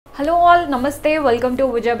Hello all, Namaste, welcome to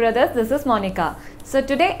Vijay Brothers. This is Monica. So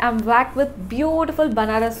today I'm back with beautiful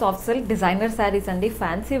Banaras soft silk designer sarees and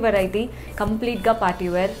fancy variety, complete ga party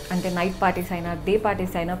wear ante night parties aina day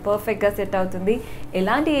parties aina perfect ga set avutundi.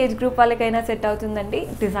 Elanti age group valakaina set avutundandi.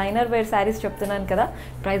 Designer wear sarees cheptunnan kada.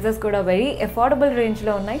 Prices kuda very affordable range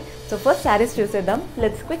lo unnai. So first sarees chusedam.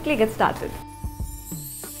 Let's quickly get started.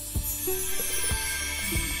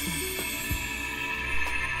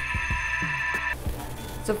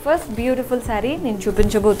 So first beautiful saree నేను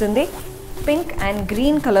చూపించబోతుంది pink and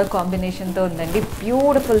green colour కాంబినేషన్తో ఉందండి.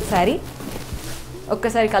 Beautiful sari.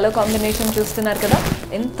 ఒక్కసారి colour combination చూస్తున్నారు కదా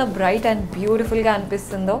ఎంత bright and బ్యూటిఫుల్గా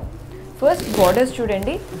అనిపిస్తుందో. First borders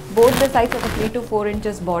చూడండి, బోత్ ద సైడ్స్ ఒక 3 to 4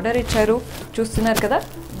 inches బార్డర్ ఇచ్చారు. చూస్తున్నారు కదా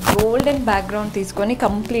గోల్డెన్ బ్యాక్గ్రౌండ్ తీసుకొని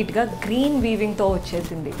కంప్లీట్గా గ్రీన్ వీవింగ్తో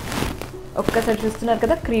వచ్చేసింది. ఒక్కసారి చూస్తున్నారు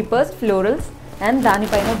కదా క్రీపర్స్, ఫ్లోరల్స్ అండ్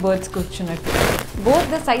దానిపైన బర్డ్స్ కూర్చున్నట్టు.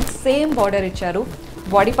 Both the sides same border ఇచ్చారు.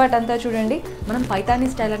 బాడీ పార్ట్ అంతా చూడండి, మనం పైతానీ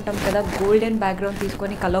స్టైల్ అంటాం కదా, గోల్డెన్ బ్యాక్గ్రౌండ్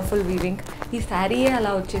తీసుకొని కలర్ఫుల్ వీవింగ్. ఈ శారీయే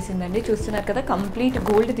అలా వచ్చేసిందండి. చూస్తున్నారు కదా కంప్లీట్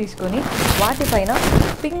గోల్డ్ తీసుకొని వాటిపైన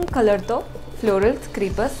పింక్ కలర్తో ఫ్లోరల్స్,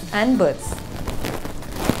 క్రీపర్స్ అండ్ బర్డ్స్.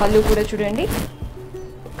 పళ్ళు కూడా చూడండి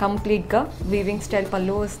కంప్లీట్గా వీవింగ్ స్టైల్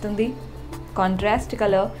పళ్ళు వస్తుంది. కాంట్రాస్ట్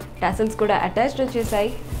కలర్ టాసల్స్ కూడా అటాచ్డ్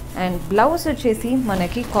వచ్చేసాయి. అండ్ బ్లౌజ్ వచ్చేసి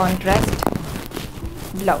మనకి కాంట్రాస్ట్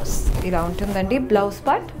బ్లౌజ్ ఇలా ఉంటుందండి. బ్లౌజ్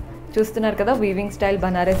పార్ట్ చూస్తున్నారు కదా వీవింగ్ స్టైల్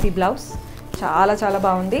బనారసీ బ్లౌజ్ చాలా చాలా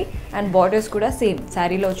బాగుంది. అండ్ బార్డర్స్ కూడా సేమ్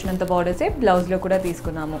శారీలో వచ్చినంత బార్డర్సే బ్లౌజ్లో కూడా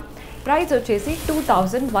తీసుకున్నాము. ప్రైస్ వచ్చేసి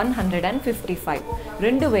 2155,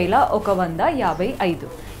 2155.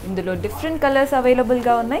 ఇందులో డిఫరెంట్ కలర్స్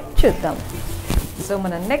అవైలబుల్గా ఉన్నాయి, చూద్దాం. సో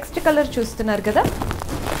మన నెక్స్ట్ కలర్ చూస్తున్నారు కదా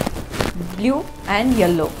blue and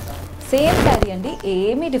yellow. Same sari అండి,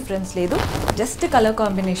 ఏమీ డిఫరెన్స్ లేదు, జస్ట్ కలర్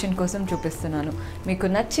కాంబినేషన్ కోసం చూపిస్తున్నాను. మీకు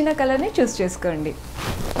నచ్చిన కలర్ని చూస్ చేసుకోండి.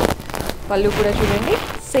 పళ్ళు కూడా చూడండి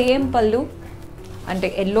సేమ్ పళ్ళు, అంటే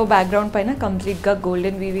ఎల్లో బ్యాక్గ్రౌండ్ పైన కంప్లీట్గా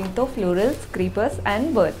గోల్డెన్ వీవింగ్తో florals, creepers and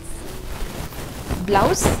birds.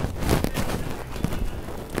 Blouse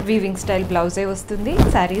weaving style బ్లౌజే వస్తుంది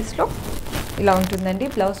శారీస్లో. ఇలా ఉంటుందండి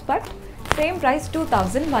blouse part. Same price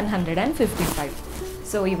 2155.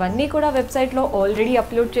 So ఇవన్నీ కూడా వెబ్సైట్లో ఆల్రెడీ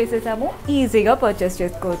అప్లోడ్ చేసేసాము, ఈజీగా పర్చేస్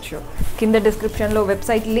చేసుకోవచ్చు. కింద డిస్క్రిప్షన్లో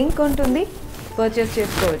వెబ్సైట్ లింక్ ఉంటుంది, పర్చేస్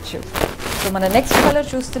చేసుకోవచ్చు. సో మన నెక్స్ట్ కలర్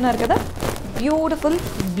చూస్తున్నారు కదా beautiful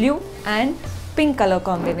blue and pink colour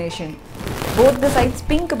combination. Both the sides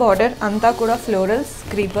pink border, అంతా కూడా florals,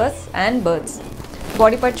 creepers and birds.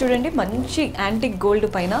 Body part చూడండి మంచి యాంటిక్ గోల్డ్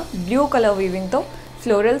పైన బ్లూ కలర్ వీవింగ్తో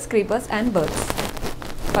ఫ్లోరల్స్, క్రీపర్స్ అండ్ బర్డ్స్.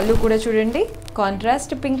 పళ్ళు కూడా చూడండి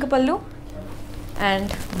కాంట్రాస్ట్ పింక్ పళ్ళు.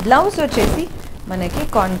 అండ్ బ్లౌజ్ వచ్చేసి మనకి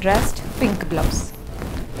కాంట్రాస్ట్ పింక్ బ్లౌజ్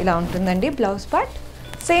ఇలా ఉంటుందండి blouse part.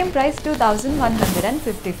 Same price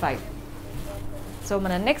 2155. So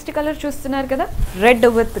మన నెక్స్ట్ కలర్ చూస్తున్నారు కదా red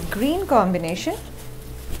with green combination.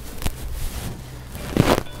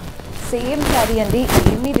 Same sari అండి,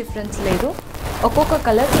 ఏమీ డిఫరెన్స్ లేదు, ఒక్కొక్క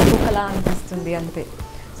కలర్ ఒక్కొక్కలా అనిపిస్తుంది అంతే.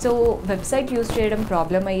 సో వెబ్సైట్ యూజ్ చేయడం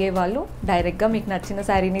ప్రాబ్లం అయ్యే వాళ్ళు డైరెక్ట్గా మీకు నచ్చిన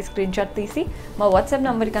శారీని స్క్రీన్ షాట్ తీసి మా వాట్సాప్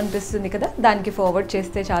నెంబర్కి కనిపిస్తుంది కదా దానికి ఫార్వర్డ్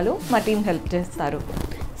చేస్తే చాలు, మా టీం హెల్ప్ చేస్తారు.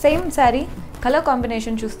 సేమ్ శారీ కలర్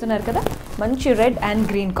కాంబినేషన్ చూస్తున్నారు కదా మంచి రెడ్ అండ్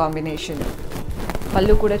గ్రీన్ కాంబినేషన్.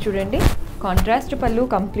 పళ్ళు కూడా చూడండి కాంట్రాస్ట్ పళ్ళు,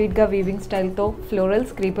 కంప్లీట్గా weaving స్టైల్తో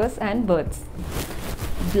florals, creepers and birds.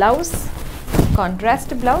 Blouse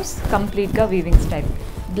contrast blouse, కంప్లీట్గా వీవింగ్ స్టైల్.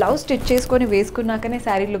 బ్లౌజ్ స్టిచ్ చేసుకొని వేసుకున్నాకనే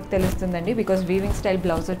శారీ లుక్ తెలుస్తుందండి, బికాజ్ వీవింగ్ స్టైల్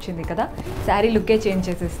బ్లౌజ్ వచ్చింది కదా శారీ లుక్కే చేంజ్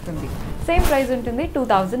చేసేస్తుంది. సేమ్ ప్రైస్ ఉంటుంది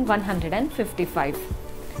 2155.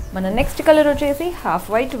 మన నెక్స్ట్ కలర్ వచ్చేసి హాఫ్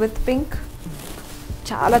వైట్ విత్ పింక్.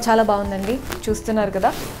 చాలా చాలా బాగుందండి, చూస్తున్నారు కదా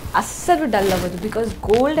అస్సలు డల్ అవ్వదు, బికాజ్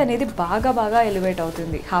గోల్డ్ అనేది బాగా ఎలివేట్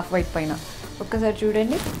అవుతుంది హాఫ్ వైట్ పైన. ఒక్కసారి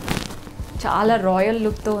చూడండి చాలా రాయల్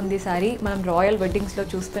లుక్తో ఉంది శారీ. మనం రాయల్ వెడ్డింగ్స్లో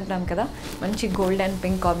చూస్తుంటాం కదా మంచి గోల్డ్ అండ్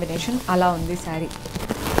పింక్ కాంబినేషన్, అలా ఉంది శారీ.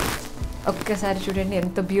 ఒక్కసారి చూడండి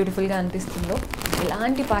ఎంత బ్యూటిఫుల్గా అనిపిస్తుందో.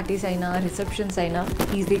 ఎలాంటి పార్టీస్ అయినా రిసెప్షన్స్ అయినా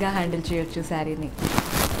ఈజీగా హ్యాండిల్ చేయొచ్చు శారీని.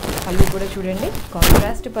 పళ్ళు కూడా చూడండి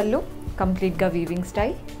కాంట్రాస్ట్ పళ్ళు, కంప్లీట్గా వీవింగ్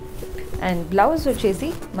స్టైల్. అండ్ బ్లౌజ్ వచ్చేసి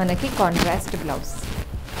మనకి కాంట్రాస్ట్ బ్లౌజ్.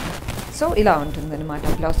 సో ఇలా ఉంటుందన్నమాట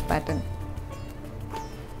బ్లౌజ్ ప్యాటర్న్.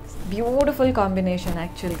 బ్యూటిఫుల్ కాంబినేషన్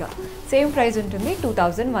యాక్చువల్గా. సేమ్ ప్రైస్ ఉంటుంది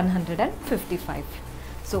 2155.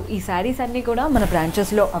 సో ఈ శారీస్ అన్నీ కూడా మన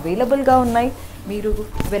బ్రాంచెస్లో అవైలబుల్గా ఉన్నాయి. మీరు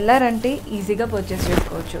వెళ్ళారంటే ఈజీగా పర్చేస్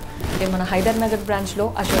చేసుకోవచ్చు. అంటే మన హైదర్నగర్ బ్రాంచ్లో,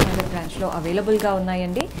 అశోక్ నగర్ బ్రాంచ్లో అవైలబుల్గా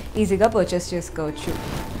ఉన్నాయండి, ఈజీగా పర్చేస్ చేసుకోవచ్చు.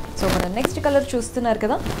 సో మన నెక్స్ట్ కలర్ చూస్తున్నారు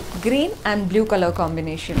కదా green and blue colour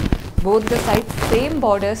combination. Both the sides same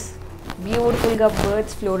borders, బ్యూటిఫుల్గా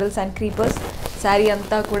birds, florals and creepers. Sari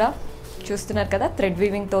అంతా కూడా చూస్తున్నారు కదా థ్రెడ్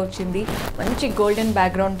వీవింగ్తో వచ్చింది, మంచి గోల్డెన్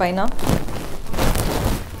బ్యాక్గ్రౌండ్ పైన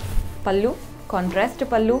పళ్ళు కాంట్రాస్ట్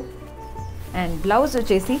పళ్ళు అండ్ బ్లౌజ్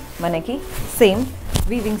వచ్చేసి మనకి సేమ్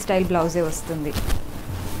వీవింగ్ స్టైల్ బ్లౌజే వస్తుంది.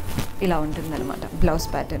 ఇలా ఉంటుందన్నమాట బ్లౌజ్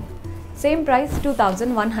ప్యాటర్న్. Same price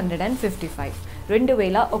 2155,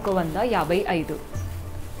 2155.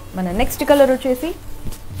 మన నెక్స్ట్ కలర్ వచ్చేసి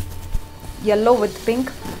yellow with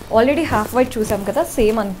pink. Already half white చూసాం కదా,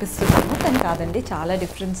 సేమ్ అనిపిస్తున్నాము కానీ కాదండి, చాలా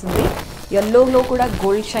డిఫరెన్స్ ఉంది. ఎల్లోలో కూడా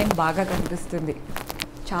గోల్డ్ షైన్ బాగా కనిపిస్తుంది.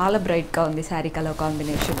 చాలా బ్రైట్గా ఉంది శారీ కలర్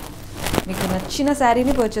కాంబినేషన్. మీకు నచ్చిన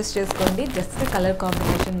శారీని పర్చేస్ చేసుకోండి, జస్ట్ కలర్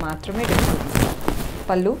కాంబినేషన్ మాత్రమే డిఫరెన్స్.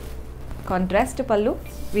 పళ్ళు కాంట్రాస్ట్ పళ్ళు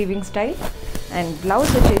వీవింగ్ స్టైల్ అండ్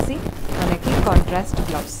బ్లౌజ్ వచ్చేసి మనకి కాంట్రాస్ట్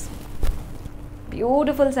బ్లౌజ్.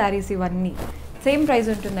 బ్యూటిఫుల్ శారీస్ ఇవన్నీ. సేమ్ ప్రైస్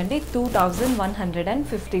ఉంటుందండి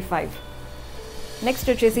 2155. నెక్స్ట్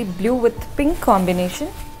వచ్చేసి blue with pink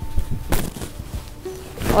combination.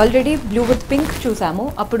 Already blue with pink చూసాము,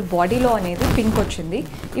 అప్పుడు బాడీలో అనేది పింక్ వచ్చింది,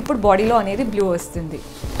 ఇప్పుడు బాడీలో అనేది బ్లూ వస్తుంది.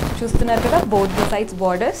 చూస్తున్నారు కదా, both the sides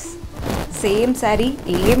borders, same sari,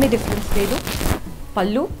 ఏమీ డిఫరెన్స్ లేదు.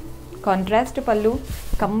 పళ్ళు కాంట్రాస్ట్ పళ్ళు,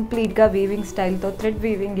 కంప్లీట్గా వీవింగ్ స్టైల్తో థ్రెడ్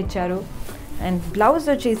వీవింగ్ ఇచ్చారు. అండ్ బ్లౌజ్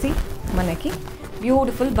వచ్చేసి మనకి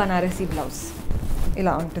బ్యూటిఫుల్ బనారసీ బ్లౌజ్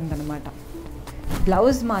ఇలా ఉంటుందన్నమాట.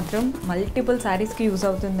 బ్లౌజ్ మాత్రం మల్టిపుల్ శారీస్కి యూజ్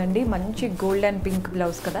అవుతుందండి. మంచి గోల్డ్ అండ్ పింక్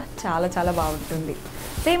బ్లౌజ్ కదా, చాలా చాలా బాగుంటుంది.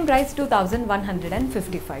 Same price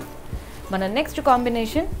 2155. మన నెక్స్ట్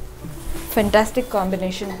కాంబినేషన్ ఫెంటాస్టిక్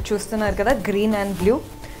కాంబినేషన్ చూస్తున్నారు కదా, గ్రీన్ అండ్ బ్లూ.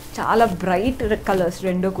 చాలా బ్రైట్ కలర్స్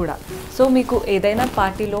రెండు కూడా. సో మీకు ఏదైనా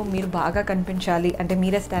పార్టీలో మీరు బాగా కనిపించాలి అంటే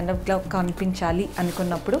మీరే స్టాండప్గా కనిపించాలి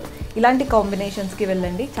అనుకున్నప్పుడు ఇలాంటి కాంబినేషన్స్కి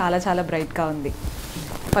వెళ్ళండి, చాలా చాలా బ్రైట్గా ఉంది.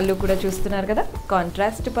 పళ్ళు కూడా చూస్తున్నారు కదా,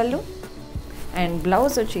 కాంట్రాస్ట్ పళ్ళు అండ్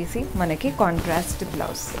బ్లౌజ్ వచ్చేసి మనకి కాంట్రాస్ట్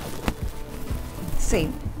బ్లౌజ్.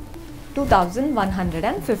 సేమ్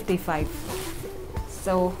 2155.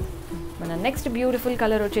 సో మన నెక్స్ట్ బ్యూటిఫుల్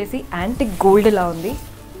కలర్ వచ్చేసి యాంటిక్ గోల్డ్లా ఉంది.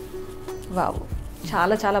 వావ్,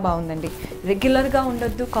 చాలా చాలా బాగుందండి. రెగ్యులర్గా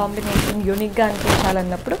ఉండొద్దు, కాంబినేషన్ యూనిక్గా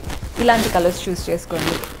అనిపించాలన్నప్పుడు ఇలాంటి కలర్స్ చూస్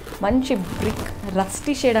చేసుకోండి. మంచి బ్రిక్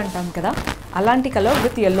రస్టీ షేడ్ అంటాం కదా, అలాంటి colour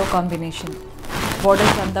with yellow combination.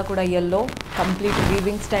 Borders అంతా కూడా ఎల్లో, కంప్లీట్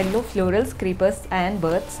వీవింగ్ స్టైల్లో florals, creepers and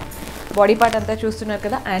birds. Body part అంతా చూస్తున్నారు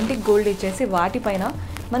కదా, యాంటిక్ గోల్డ్ ఇచ్చేసి వాటిపైన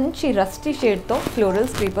మంచి rusty షేడ్తో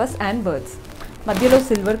florals, creepers and birds. మధ్యలో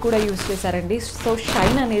సిల్వర్ కూడా యూజ్ చేశారండి. సో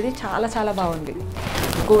షైన్ అనేది చాలా చాలా బాగుంది.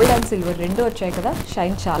 గోల్డ్ అండ్ సిల్వర్ రెండు వచ్చాయి కదా,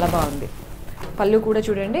 షైన్ చాలా బాగుంది. పళ్ళు కూడా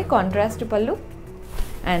చూడండి, కాంట్రాస్ట్ పళ్ళు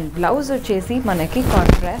అండ్ బ్లౌజ్ వచ్చేసి మనకి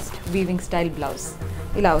కాంట్రాస్ట్ వీవింగ్ స్టైల్ బ్లౌజ్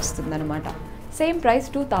ఇలా వస్తుందన్నమాట. Same price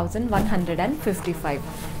 2155.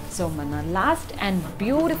 సో మన last and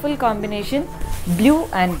beautiful combination blue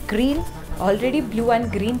and green. Already blue and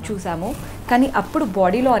green చూసాము, కానీ అప్పుడు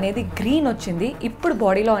బాడీలో అనేది గ్రీన్ వచ్చింది, ఇప్పుడు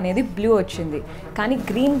బాడీలో అనేది బ్లూ వచ్చింది. కానీ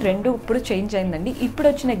గ్రీన్ రెండు ఇప్పుడు చేంజ్ అయిందండి. ఇప్పుడు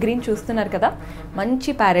వచ్చిన గ్రీన్ చూస్తున్నారు కదా,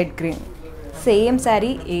 మంచి ప్యారెట్ గ్రీన్. సేమ్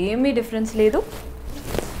శారీ, ఏమీ డిఫరెన్స్ లేదు.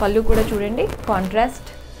 పళ్ళు కూడా చూడండి, కాంట్రాస్ట్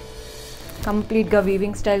కంప్లీట్గా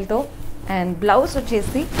వీవింగ్ స్టైల్తో అండ్ బ్లౌజ్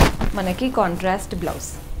వచ్చేసి మనకి కాంట్రాస్ట్ బ్లౌజ్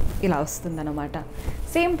ఇలా వస్తుందన్నమాట.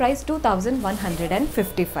 Same price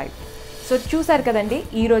 2155. సో చూసారు కదండి,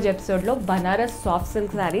 ఈరోజు ఎపిసోడ్లో Banaras soft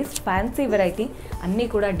silk saris, fancy variety, అన్నీ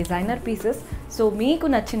కూడా డిజైనర్ పీసెస్. సో మీకు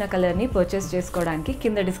నచ్చిన కలర్ని పర్చేస్ చేసుకోవడానికి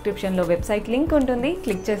కింద డిస్క్రిప్షన్లో వెబ్సైట్ లింక్ ఉంటుంది,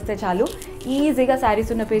 క్లిక్ చేస్తే చాలు ఈజీగా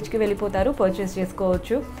శారీస్ ఉన్న పేజ్కి వెళ్ళిపోతారు, పర్చేస్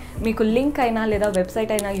చేసుకోవచ్చు. మీకు లింక్ అయినా లేదా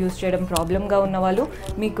వెబ్సైట్ అయినా యూజ్ చేయడం ప్రాబ్లమ్గా ఉన్నవాళ్ళు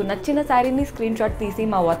మీకు నచ్చిన శారీని స్క్రీన్ షాట్ తీసి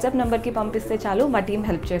మా వాట్సాప్ నెంబర్కి పంపిస్తే చాలు, మా టీం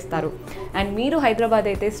హెల్ప్ చేస్తారు. అండ్ మీరు హైదరాబాద్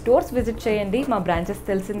అయితే స్టోర్స్ విజిట్ చేయండి, మా బ్రాంచెస్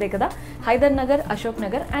తెలిసిందే కదా, హైదర్నగర్, అశోక్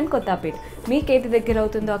నగర్ అండ్ కొత్తపేట్. మీకేది దగ్గర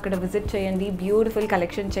అవుతుందో అక్కడ విజిట్ చేయండి, బ్యూటిఫుల్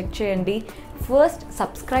కలెక్షన్ చెక్ చేయండి. First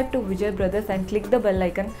subscribe to Vijay brothers and click the bell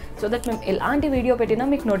icon so that మేము ఎలాంటి వీడియో పెట్టినా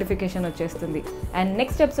మీకు నోటిఫికేషన్ వచ్చేస్తుంది. అండ్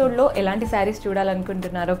నెక్స్ట్ ఎపిసోడ్లో ఎలాంటి శారీస్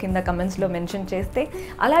చూడాలనుకుంటున్నారో కింద కమెంట్స్లో మెన్షన్ చేస్తే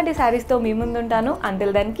అలాంటి శారీస్తో మీ ముందుంటాను.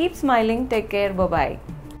 Until then keep smiling, take care, bye.